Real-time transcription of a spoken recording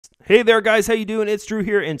Hey there, guys. How you doing? It's Drew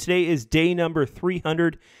here, and today is day number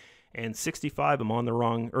 365. I'm on the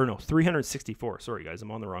wrong, or no, 364. Sorry, guys. I'm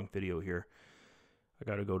on the wrong video here. I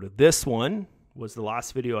got to go to this one. Was the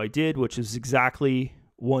last video I did, which is exactly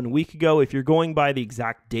 1 week ago. If you're going by the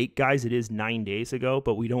exact date, guys, it is 9 days ago,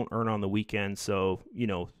 but we don't earn on the weekend, so, you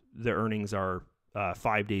know, the earnings are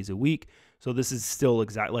 5 days a week. So this is still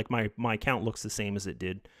exact, like my account looks the same as it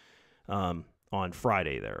did on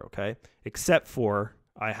Friday there, okay? Except for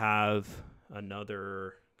I have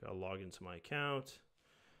another, gotta log into my account.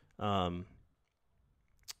 I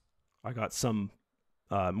got some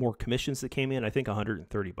more commissions that came in. I think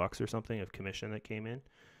 $130 or something of commission that came in.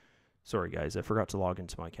 Sorry, guys, I forgot to log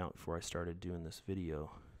into my account before I started doing this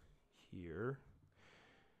video here.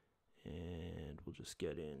 And we'll just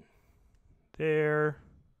get in there.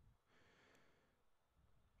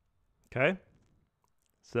 Okay.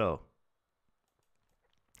 So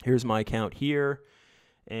here's my account here.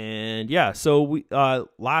 And yeah, so we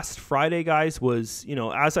last Friday, guys, was, you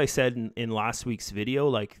know, as I said in last week's video,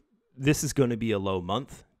 like this is going to be a low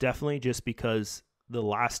month, definitely, just because the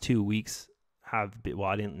last 2 weeks have been, well,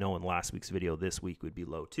 I didn't know in last week's video this week would be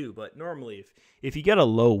low too, but normally if you get a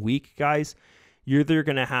low week, guys, you're either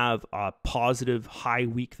going to have a positive high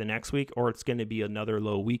week the next week, or it's going to be another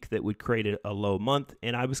low week that would create a low month.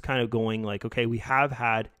 And I was kind of going like, okay, we have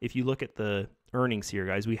had, if you look at the earnings here,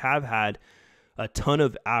 guys, we have had a ton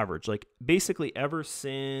of average, like basically ever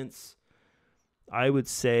since, I would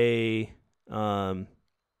say,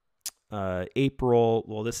 April,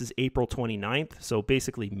 well, this is April 29th. So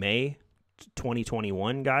basically May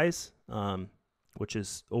 2021, guys, which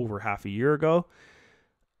is over half a year ago.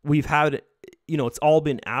 We've had, you know, it's all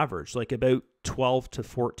been average, like about 12 to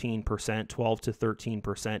 14%, 12 to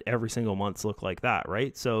 13% every single month's look like that,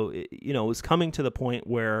 right? So, you know, it was coming to the point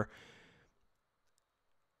where,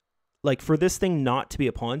 like, for this thing not to be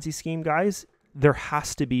a Ponzi scheme, guys, there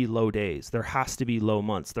has to be low days. There has to be low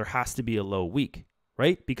months. There has to be a low week,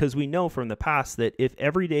 right? Because we know from the past that if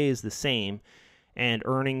every day is the same and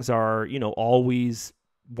earnings are, you know, always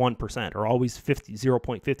 1% or always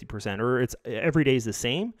 0.50%, or it's every day is the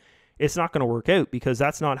same, it's not going to work out, because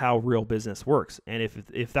that's not how real business works. And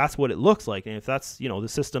if that's what it looks like, and if that's, you know, the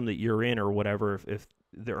system that you're in or whatever, if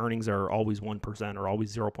the earnings are always 1% or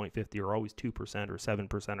always 0.50 or always 2% or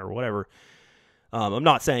 7% or whatever, I'm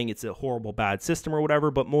not saying it's a horrible bad system or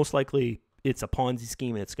whatever, but most likely it's a Ponzi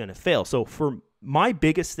scheme and it's going to fail. So for my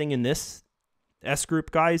biggest thing in this S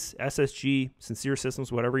group, guys, SSG, Sincere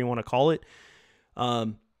Systems, whatever you want to call it,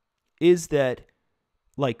 is that,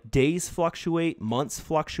 like, days fluctuate, months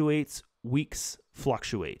fluctuates, weeks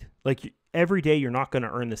fluctuate. Like, every day you're not going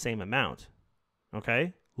to earn the same amount,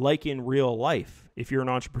 okay? Like in real life, if you're an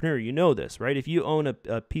entrepreneur, you know this, right? If you own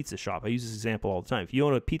a pizza shop, I use this example all the time. If you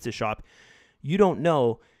own a pizza shop, you don't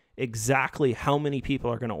know exactly how many people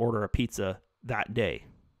are going to order a pizza that day.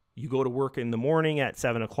 You go to work in the morning at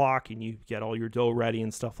 7 o'clock and you get all your dough ready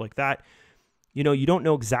and stuff like that. You know, you don't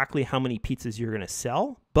know exactly how many pizzas you're going to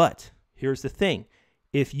sell, but here's the thing.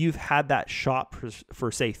 If you've had that shop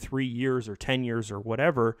for say 3 years or 10 years or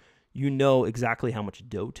whatever, you know exactly how much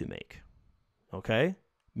dough to make, okay?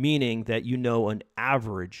 Meaning that you know an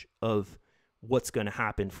average of what's going to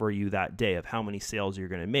happen for you that day, of how many sales you're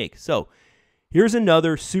going to make. So here's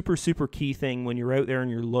another super, super key thing when you're out there and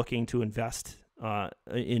you're looking to invest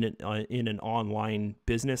in an online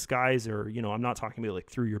business, guys, or, you know, I'm not talking about like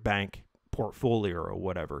through your bank portfolio or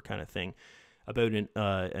whatever kind of thing, about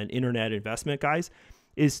an internet investment, guys,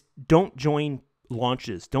 is don't join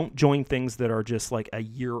launches. Don't join things that are just like a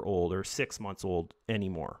year old or 6 months old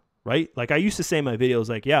anymore. Right? Like I used to say in my videos,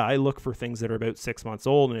 like, yeah, I look for things that are about 6 months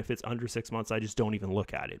old. And if it's under 6 months, I just don't even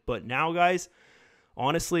look at it. But now, guys,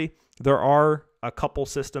 honestly, there are a couple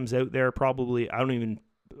systems out there, probably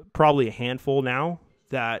a handful now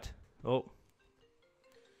that, oh,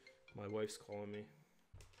 my wife's calling me.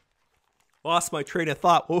 Lost my train of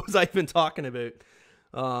thought. What was I even talking about?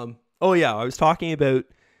 Oh yeah, I was talking about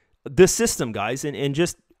the system, guys, and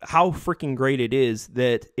just how freaking great it is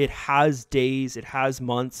that it has days, it has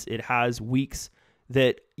months, it has weeks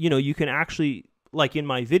that, you know, you can actually, like in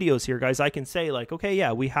my videos here, guys, I can say like, okay,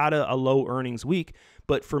 yeah, we had a low earnings week,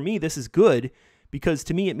 but for me, this is good, because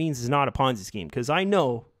to me, it means it's not a Ponzi scheme, because I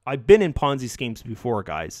know I've been in Ponzi schemes before,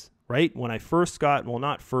 guys, right? When I first got, well,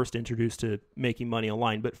 not first introduced to making money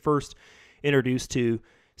online, but first introduced to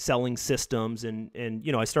selling systems, and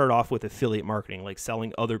you know, I started off with affiliate marketing, like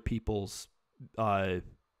selling other people's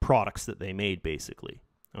products that they made, basically.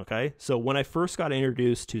 Okay, so when I first got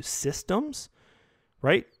introduced to systems,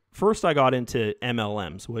 right, first I got into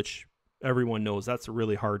MLMs, which everyone knows that's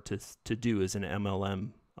really hard to do as an MLM,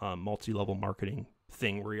 multi-level marketing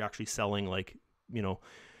thing where you're actually selling like, you know,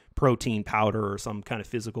 protein powder or some kind of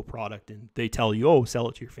physical product, and they tell you, oh, sell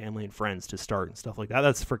it to your family and friends to start and stuff like that.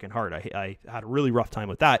 That's freaking hard. I had a really rough time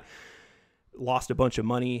with that. Lost a bunch of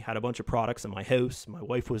money, had a bunch of products in my house. My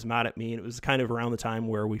wife was mad at me, and it was kind of around the time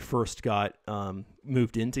where we first got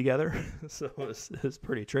moved in together. So it was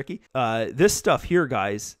pretty tricky. This stuff here,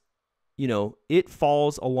 guys, you know, it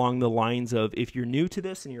falls along the lines of, if you're new to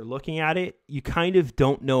this and you're looking at it, you kind of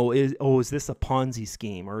don't know, is this a Ponzi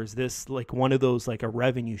scheme, or is this like one of those, like a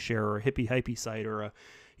revenue share or a hippie hypey site or a,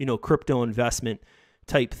 you know, crypto investment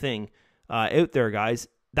type thing out there, guys.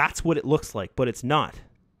 That's what it looks like, but it's not.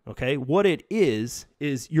 Okay. What it is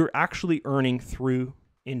you're actually earning through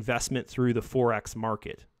investment through the Forex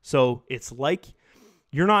market. So it's like,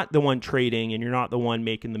 you're not the one trading, and you're not the one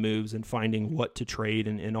making the moves and finding what to trade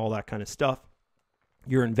and all that kind of stuff.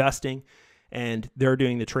 You're investing, and they're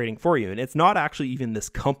doing the trading for you. And it's not actually even this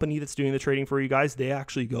company that's doing the trading for you guys. They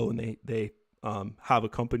actually go and they have a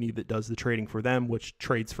company that does the trading for them, which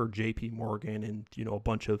trades for JP Morgan and, you know, a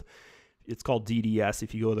bunch of, it's called DDS.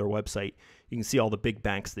 If you go to their website, you can see all the big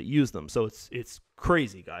banks that use them. So it's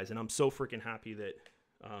crazy, guys. And I'm so freaking happy that,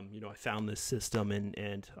 you know, I found this system,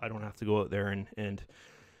 and I don't have to go out there and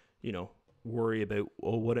you know, worry about,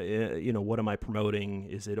 oh, what, you know, what am I promoting?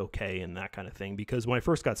 Is it okay? And that kind of thing. Because when I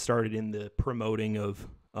first got started in the promoting of,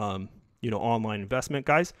 you know, online investment,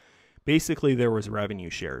 guys, basically there was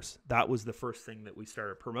revenue shares. That was the first thing that we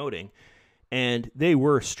started promoting. And they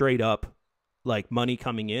were straight up like, money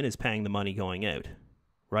coming in is paying the money going out,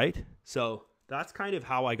 right? So that's kind of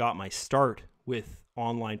how I got my start with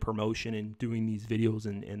online promotion and doing these videos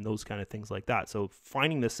and those kind of things like that. So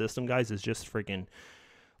finding this system, guys, is just freaking,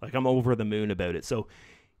 like, I'm over the moon about it. So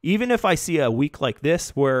even if I see a week like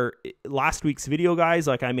this, where last week's video, guys,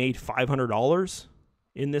 like, I made $500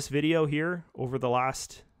 in this video here over the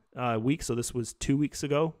last week. So this was 2 weeks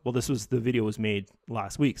ago. Well, the video was made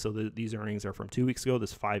last week. So these earnings are from 2 weeks ago,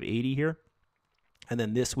 this 580 here. And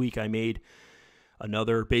then this week I made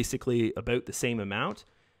another, basically about the same amount.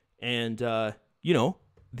 And, you know,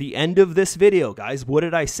 the end of this video, guys, what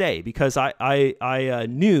did I say? Because I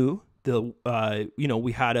knew you know,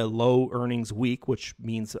 we had a low earnings week, which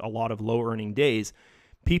means a lot of low earning days.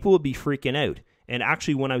 People would be freaking out. And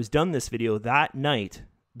actually, when I was done this video that night,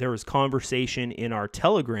 there was conversation in our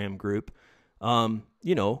Telegram group,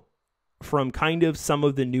 you know, from kind of some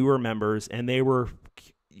of the newer members, and they were,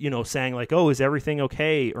 you know, saying like, oh, is everything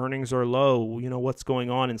okay? Earnings are low, you know, what's going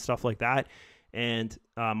on and stuff like that. And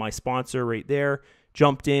my sponsor right there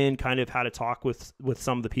jumped in, kind of had a talk with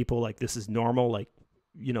some of the people, like, this is normal. Like,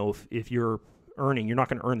 you know, if you're earning, you're not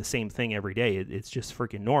going to earn the same thing every day. It's just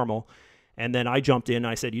freaking normal. And then I jumped in and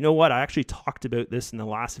I said, you know what? I actually talked about this in the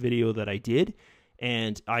last video that I did.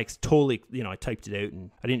 And I totally, you know, I typed it out,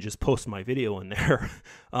 and I didn't just post my video in there.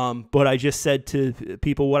 But I just said to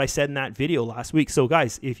people what I said in that video last week. So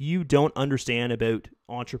guys, if you don't understand about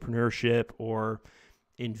entrepreneurship or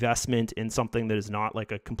investment in something that is not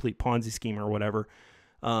like a complete Ponzi scheme or whatever,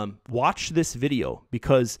 watch this video,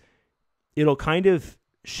 because it'll kind of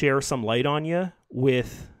share some light on you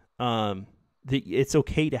with it's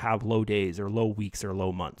okay to have low days or low weeks or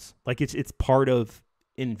low months. Like, it's part of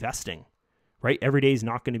investing, right? Every day is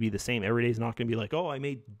not going to be the same. Every day is not going to be like, oh, I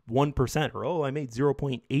made 1%, or oh, I made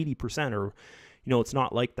 0.80%, or, you know, it's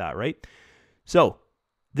not like that, right? So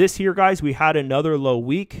this here, guys, we had another low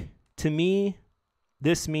week. To me,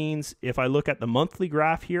 this means if I look at the monthly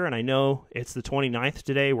graph here, and I know it's the 29th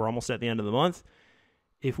today, we're almost at the end of the month.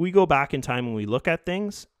 If we go back in time and we look at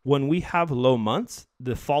things, when we have low months,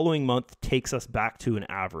 the following month takes us back to an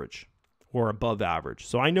average or above average.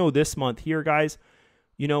 So I know this month here, guys,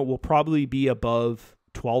 you know, we'll probably be above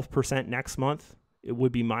 12% next month. It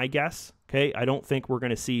would be my guess. Okay. I don't think we're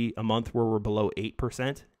going to see a month where we're below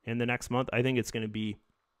 8% in the next month. I think it'll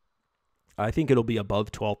be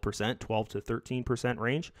above 12%, 12 to 13%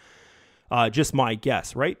 range. Just my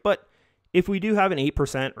guess, right? But if we do have an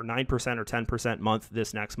 8% or 9% or 10% month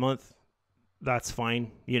this next month, that's fine.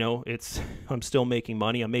 You know, I'm still making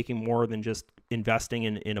money. I'm making more than just investing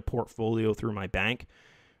in a portfolio through my bank,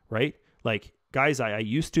 right? Like, guys, I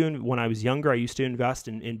used to, when I was younger, I used to invest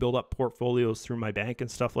and build up portfolios through my bank and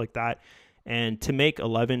stuff like that. And to make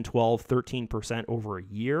 11, 12, 13% over a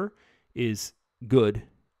year is good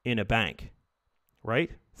in a bank, right?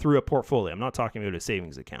 Through a portfolio. I'm not talking about a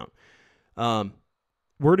savings account.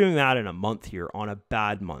 We're doing that in a month here on a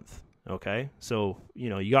bad month. Okay. So, you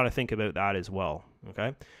know, you got to think about that as well.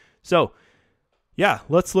 Okay. So yeah,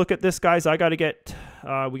 let's look at this, guys. I got to get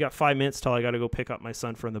we got 5 minutes till I got to go pick up my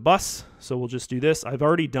son from the bus. So we'll just do this. I've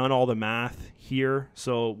already done all the math here.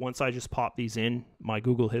 So once I just pop these in, my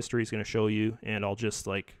Google history is going to show you, and I'll just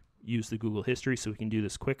like use the Google history so we can do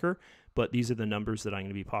this quicker. But these are the numbers that I'm going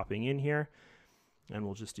to be popping in here, and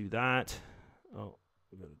we'll just do that. Oh,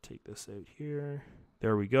 we got to take this out here.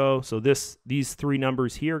 There we go. So these 3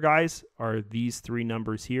 numbers here, guys, are these 3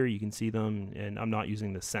 numbers here. You can see them, and I'm not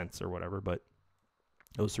using the cents or whatever, but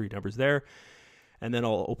those 3 numbers there. And then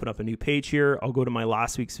I'll open up a new page here. I'll go to my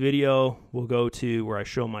last week's video. We'll go to where I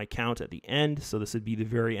show my count at the end. So this would be the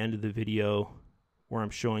very end of the video where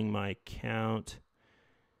I'm showing my count.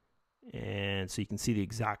 And so you can see the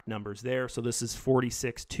exact numbers there. So this is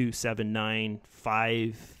 46,279,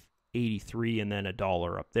 583, and then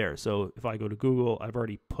 $1 up there. So if I go to Google, I've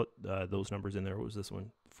already put those numbers in there. What was this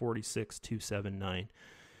one? 46,279.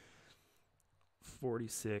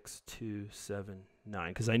 46,279,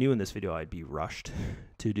 because I knew in this video I'd be rushed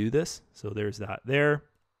to do this. So there's that there.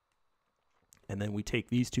 And then we take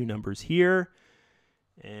these 2 numbers here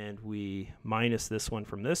and we minus this one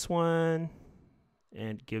from this one,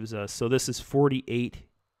 and gives us, so this is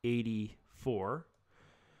 4884.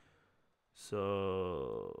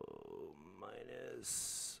 So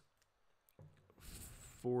minus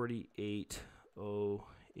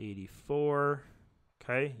 48,084.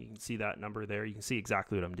 Okay, you can see that number there. You can see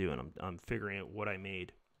exactly what I'm doing. I'm figuring out what I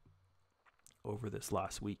made over this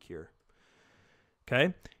last week here.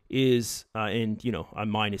 Okay, and you know, I'm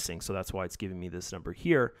minusing, so that's why it's giving me this number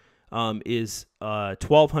here. Is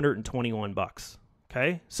 $1,221.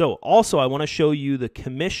 Okay, so also I want to show you the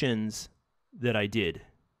commissions that I did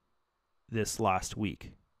this last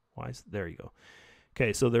week. There you go.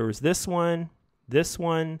 Okay, so there was this one,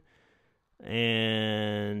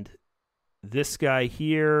 and this guy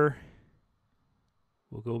here.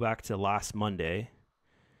 We'll go back to last Monday.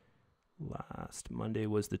 Last Monday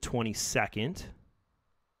was the 22nd.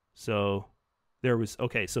 So there was,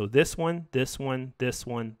 okay, so this one, and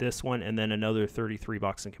then another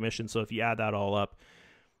 $33 in commission. So if you add that all up,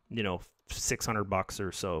 you know, $600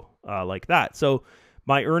 or so, like that. So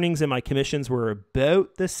my earnings and my commissions were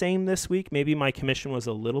about the same this week. Maybe my commission was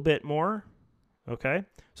a little bit more. Okay.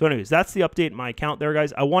 So anyways, that's the update in my account there,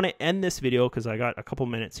 guys. I want to end this video because I got a couple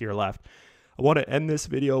minutes here left. I want to end this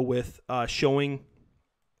video with showing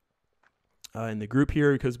in the group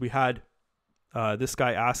here, because we had this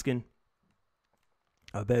guy asking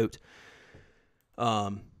about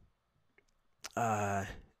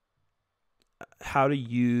how to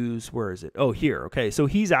use, where is it? Oh, here. Okay. So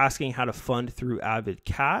he's asking how to fund through Avid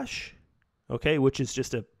Cash, okay, which is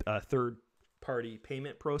just a third-party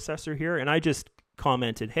payment processor here. And I just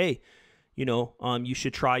commented, hey, you know, you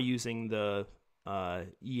should try using the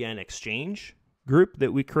EN Exchange group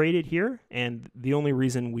that we created here. And the only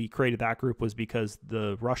reason we created that group was because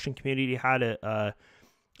the Russian community had a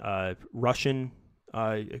Russian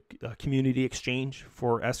community exchange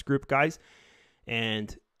for S group guys.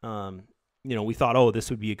 And, you know, we thought, oh, this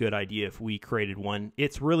would be a good idea if we created one.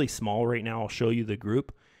 It's really small right now. I'll show you the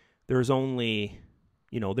group. There's only,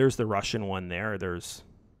 you know, there's the Russian one there. There's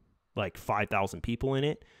like 5,000 people in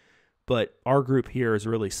it. But our group here is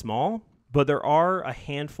really small. But there are a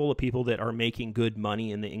handful of people that are making good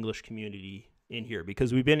money in the English community in here,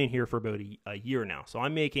 because we've been in here for about a year now. So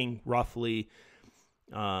I'm making roughly,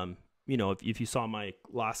 you know, if you saw my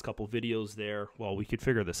last couple videos there, well, we could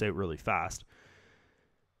figure this out really fast.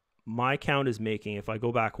 My account is making, if I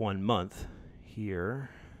go back 1 month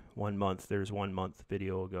here, 1 month, there's 1 month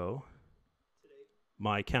video ago.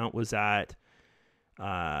 My account was at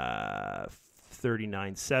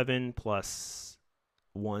 39.7 plus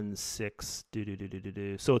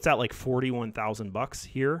 1.6. So it's at like $41,000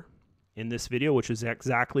 here in this video, which is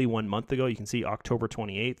exactly 1 month ago. You can see October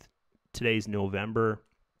 28th. Today's November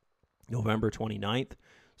 29th.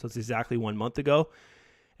 So it's exactly 1 month ago.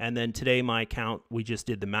 And then today, my account, we just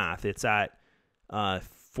did the math. It's at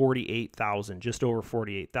 48,000, just over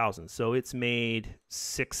 48,000. So it's made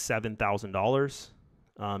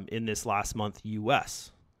 $6,000-$7,000 in this last month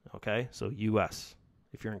US. Okay, so US.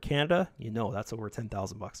 If you're in Canada, you know that's over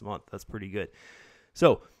 $10,000 a month. That's pretty good.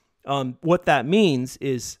 So what that means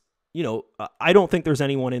is, you know, I don't think there's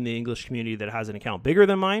anyone in the English community that has an account bigger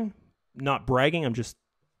than mine. Not bragging, I'm just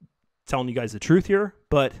telling you guys the truth here.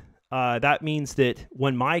 But that means that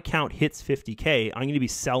when my account hits 50K, I'm going to be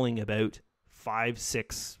selling about $5,000,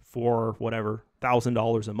 $6,000, $4,000, whatever,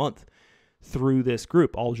 $1,000 a month through this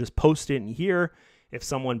group. I'll just post it in here. If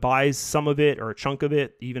someone buys some of it or a chunk of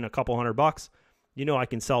it, even a couple $100, you know, I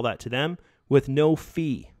can sell that to them with no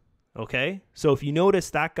fee. Okay, so if you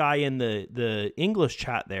notice, that guy in the English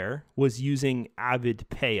chat there was using Avid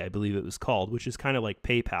Pay, I believe it was called, which is kind of like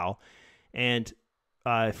PayPal. And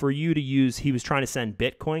for you to use, he was trying to send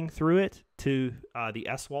Bitcoin through it to the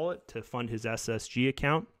S wallet to fund his SSG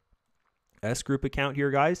account, S group account here,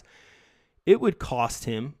 guys. It would cost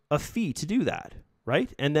him a fee to do that,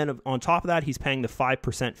 right? And then on top of that, he's paying the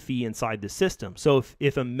 5% fee inside the system. So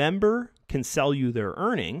if a member can sell you their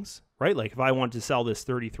earnings, right? Like if I wanted to sell this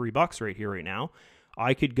 $33 right here, right now,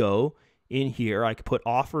 I could go in here, I could put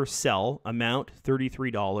offer, sell, amount,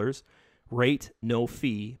 $33, rate, no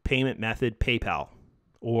fee, payment method, PayPal,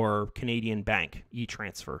 or Canadian Bank,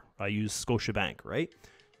 e-transfer. I use Scotiabank, right?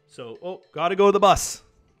 So, oh, got to go to the bus.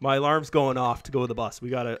 My alarm's going off to go to the bus. We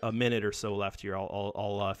got a minute or so left here.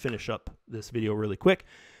 I'll finish up this video really quick.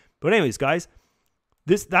 But anyways, guys,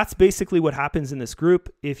 that's basically what happens in this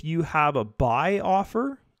group. If you have a buy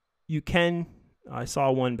offer, you can, I saw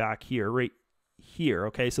one back here, right here.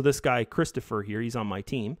 Okay, so this guy, Christopher here, he's on my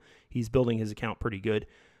team. He's building his account pretty good.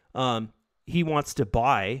 He wants to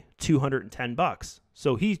buy $210.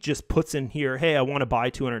 So he just puts in here, hey, I want to buy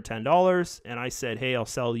 $210. And I said, hey, I'll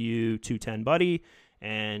sell you $210, buddy.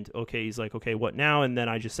 And okay, he's like, okay, what now? And then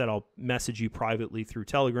I just said, I'll message you privately through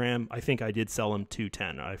Telegram. I think I did sell him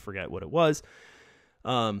 $210. I forget what it was.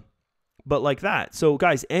 But like that. So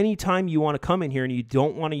guys, anytime you want to come in here and you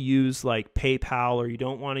don't want to use like PayPal, or you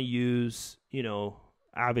don't want to use, you know,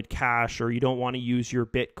 Avid Cash, or you don't want to use your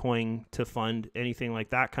Bitcoin to fund anything like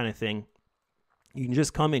that kind of thing, you can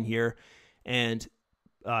just come in here and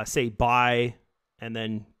say buy, and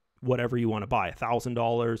then whatever you want to buy,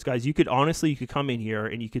 $1,000. Guys, you could come in here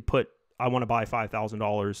and you could put, I want to buy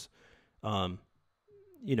 $5,000,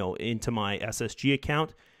 you know, into my SSG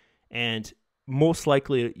account, and most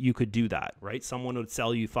likely you could do that, right? Someone would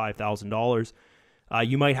sell you $5,000.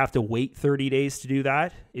 You might have to wait 30 days to do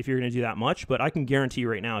that if you're going to do that much, but I can guarantee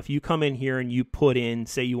you right now, if you come in here and you put in,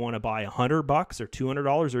 say you want to buy $100 or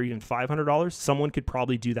 $200 or even $500, someone could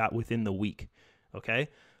probably do that within the week, okay?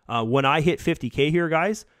 When I hit 50K here,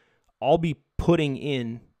 guys, I'll be putting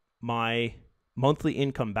in my monthly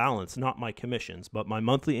income balance, not my commissions, but my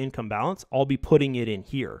monthly income balance. I'll be putting it in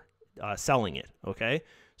here, selling it, okay?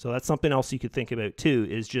 So that's something else you could think about too,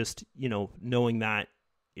 is just, you know, knowing that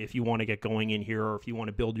if you want to get going in here, or if you want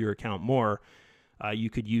to build your account more, you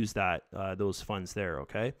could use that, those funds there,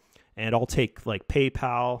 okay? And I'll take like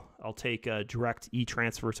PayPal, I'll take a direct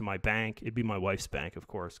e-transfer to my bank. It'd be my wife's bank, of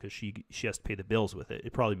course, because she has to pay the bills with it.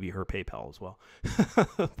 It'd probably be her PayPal as well.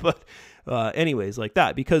 But anyways, like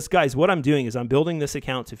that. Because guys, what I'm doing is I'm building this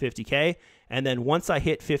account to 50K, and then once I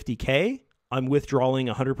hit 50K, I'm withdrawing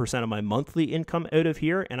 100% of my monthly income out of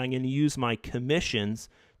here, and I'm going to use my commissions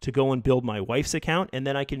to go and build my wife's account, and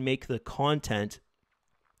then I can make the content,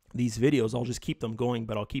 these videos, I'll just keep them going,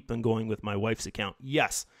 but I'll keep them going with my wife's account.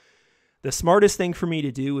 Yes, the smartest thing for me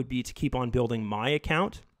to do would be to keep on building my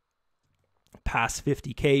account past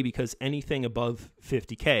 50K, because anything above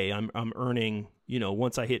 50K, I'm earning, you know,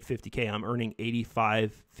 once I hit 50K, I'm earning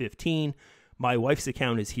 85.15. My wife's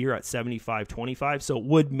account is here at 75.25, so it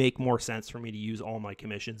would make more sense for me to use all my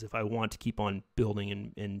commissions if I want to keep on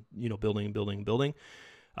building and you know, building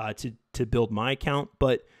to build my account.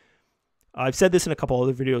 But I've said this in a couple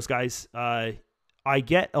other videos, guys. I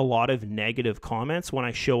get a lot of negative comments when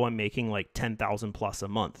I show I'm making like 10,000 plus a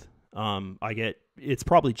month. It's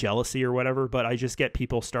probably jealousy or whatever, but I just get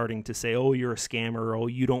people starting to say, oh, you're a scammer. Oh,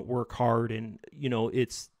 you don't work hard. And, you know,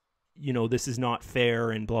 this is not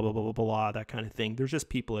fair and blah, blah, blah, blah, blah, that kind of thing. There's just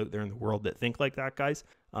people out there in the world that think like that, guys.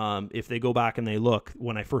 If they go back and they look,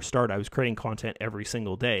 when I first started, I was creating content every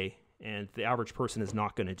single day, and the average person is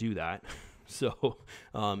not going to do that. So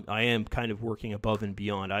I am kind of working above and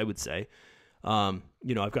beyond, I would say. You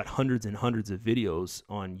know, I've got hundreds and hundreds of videos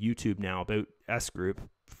on YouTube now about S Group.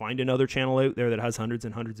 Find another channel out there that has hundreds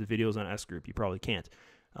and hundreds of videos on S Group. You probably can't.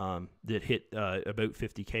 That hit about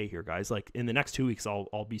 50K here, guys. Like in the next 2 weeks,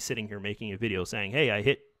 I'll be sitting here making a video saying, hey, I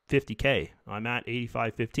hit 50K. I'm at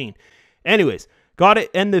 85.15. Anyways, got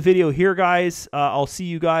to end the video here, guys. I'll see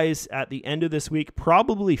you guys at the end of this week,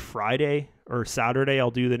 probably Friday or Saturday.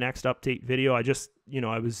 I'll do the next update video. I just, you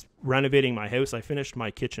know, I was renovating my house. I finished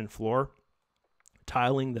my kitchen floor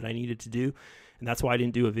tiling that I needed to do, and that's why I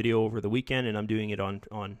didn't do a video over the weekend, and I'm doing it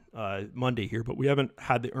on Monday here, but we haven't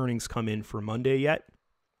had the earnings come in for Monday yet,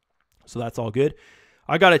 so that's all good.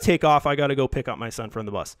 I got to take off. I got to go pick up my son from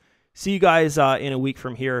the bus. See you guys in a week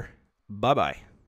from here. Bye-bye.